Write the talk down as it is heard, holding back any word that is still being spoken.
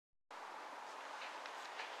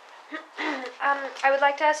I would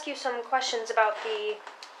like to ask you some questions about the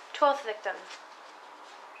 12th victim.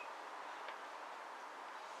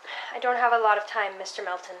 I don't have a lot of time, Mr.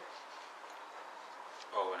 Melton.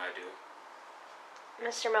 Oh, and I do.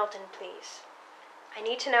 Mr. Melton, please. I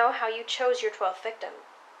need to know how you chose your 12th victim.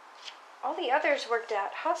 All the others worked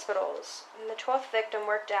at hospitals, and the 12th victim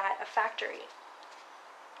worked at a factory.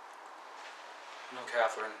 You know,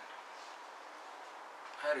 Catherine,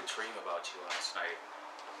 I had a dream about you last night.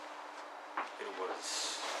 It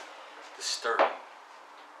was disturbing.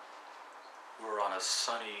 We were on a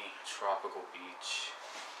sunny, tropical beach,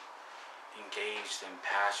 engaged in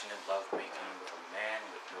passionate lovemaking with a man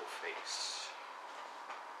with no face.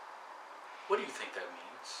 What do you think that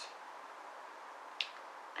means?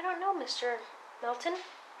 I don't know, Mr. Melton.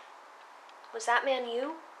 Was that man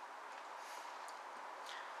you?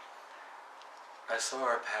 I saw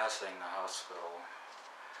her passing the hospital.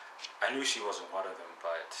 I knew she wasn't one of them,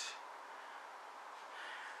 but,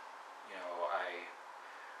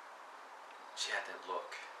 she had that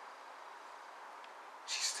look.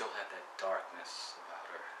 She still had that darkness about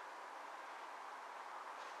her.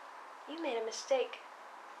 You made a mistake,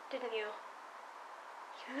 didn't you?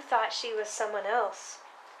 You thought she was someone else.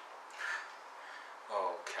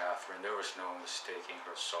 Oh, Catherine, there was no mistaking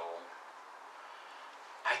her soul.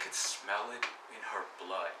 I could smell it in her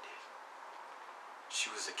blood.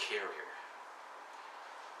 She was a carrier,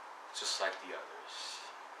 just like the others.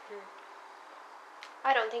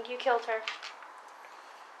 I don't think you killed her.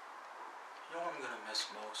 You know what I'm gonna miss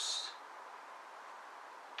most?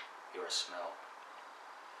 Your smell.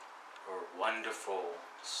 Your wonderful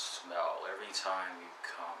smell. Every time you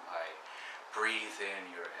come, I breathe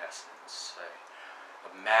in your essence. I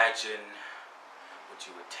imagine what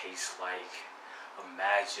you would taste like.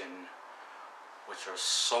 Imagine what your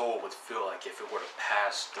soul would feel like if it were to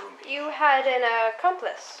pass through me. You had an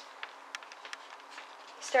accomplice.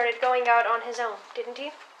 He started going out on his own, didn't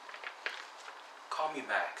he? Call me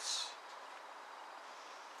Max.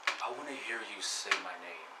 I want to hear you say my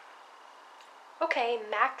name. Okay,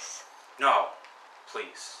 Max. No,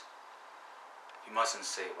 please. You mustn't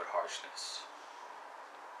say it with harshness.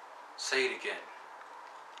 Say it again.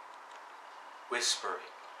 Whisper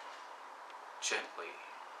it. Gently.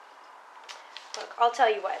 Look, I'll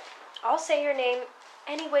tell you what. I'll say your name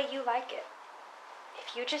any way you like it.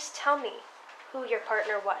 If you just tell me who your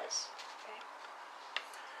partner was. Okay?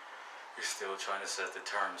 You're still trying to set the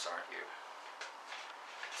terms, aren't you?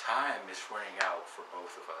 Time is running out for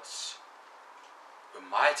both of us. When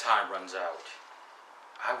my time runs out,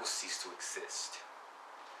 I will cease to exist.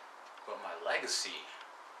 But my legacy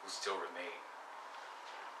will still remain.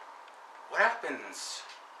 What happens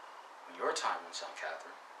when your time runs out,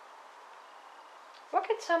 Catherine? What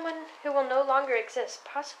could someone who will no longer exist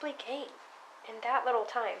possibly gain in that little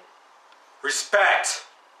time? Respect!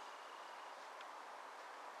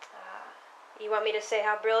 You want me to say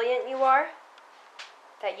how brilliant you are?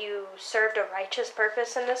 That you served a righteous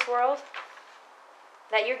purpose in this world?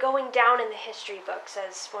 That you're going down in the history books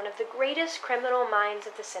as one of the greatest criminal minds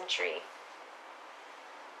of the century?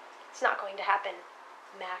 It's not going to happen,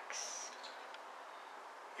 Max.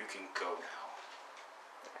 You can go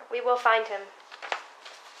now. We will find him.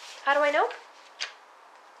 How do I know?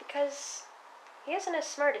 Because he isn't as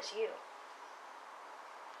smart as you.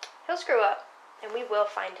 He'll screw up, and we will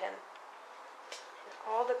find him. And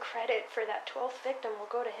all the credit for that 12th victim will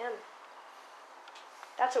go to him.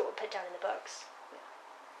 That's what we'll put down in the books.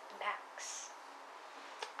 Max.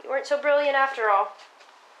 You weren't so brilliant after all.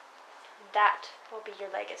 That will be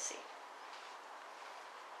your legacy.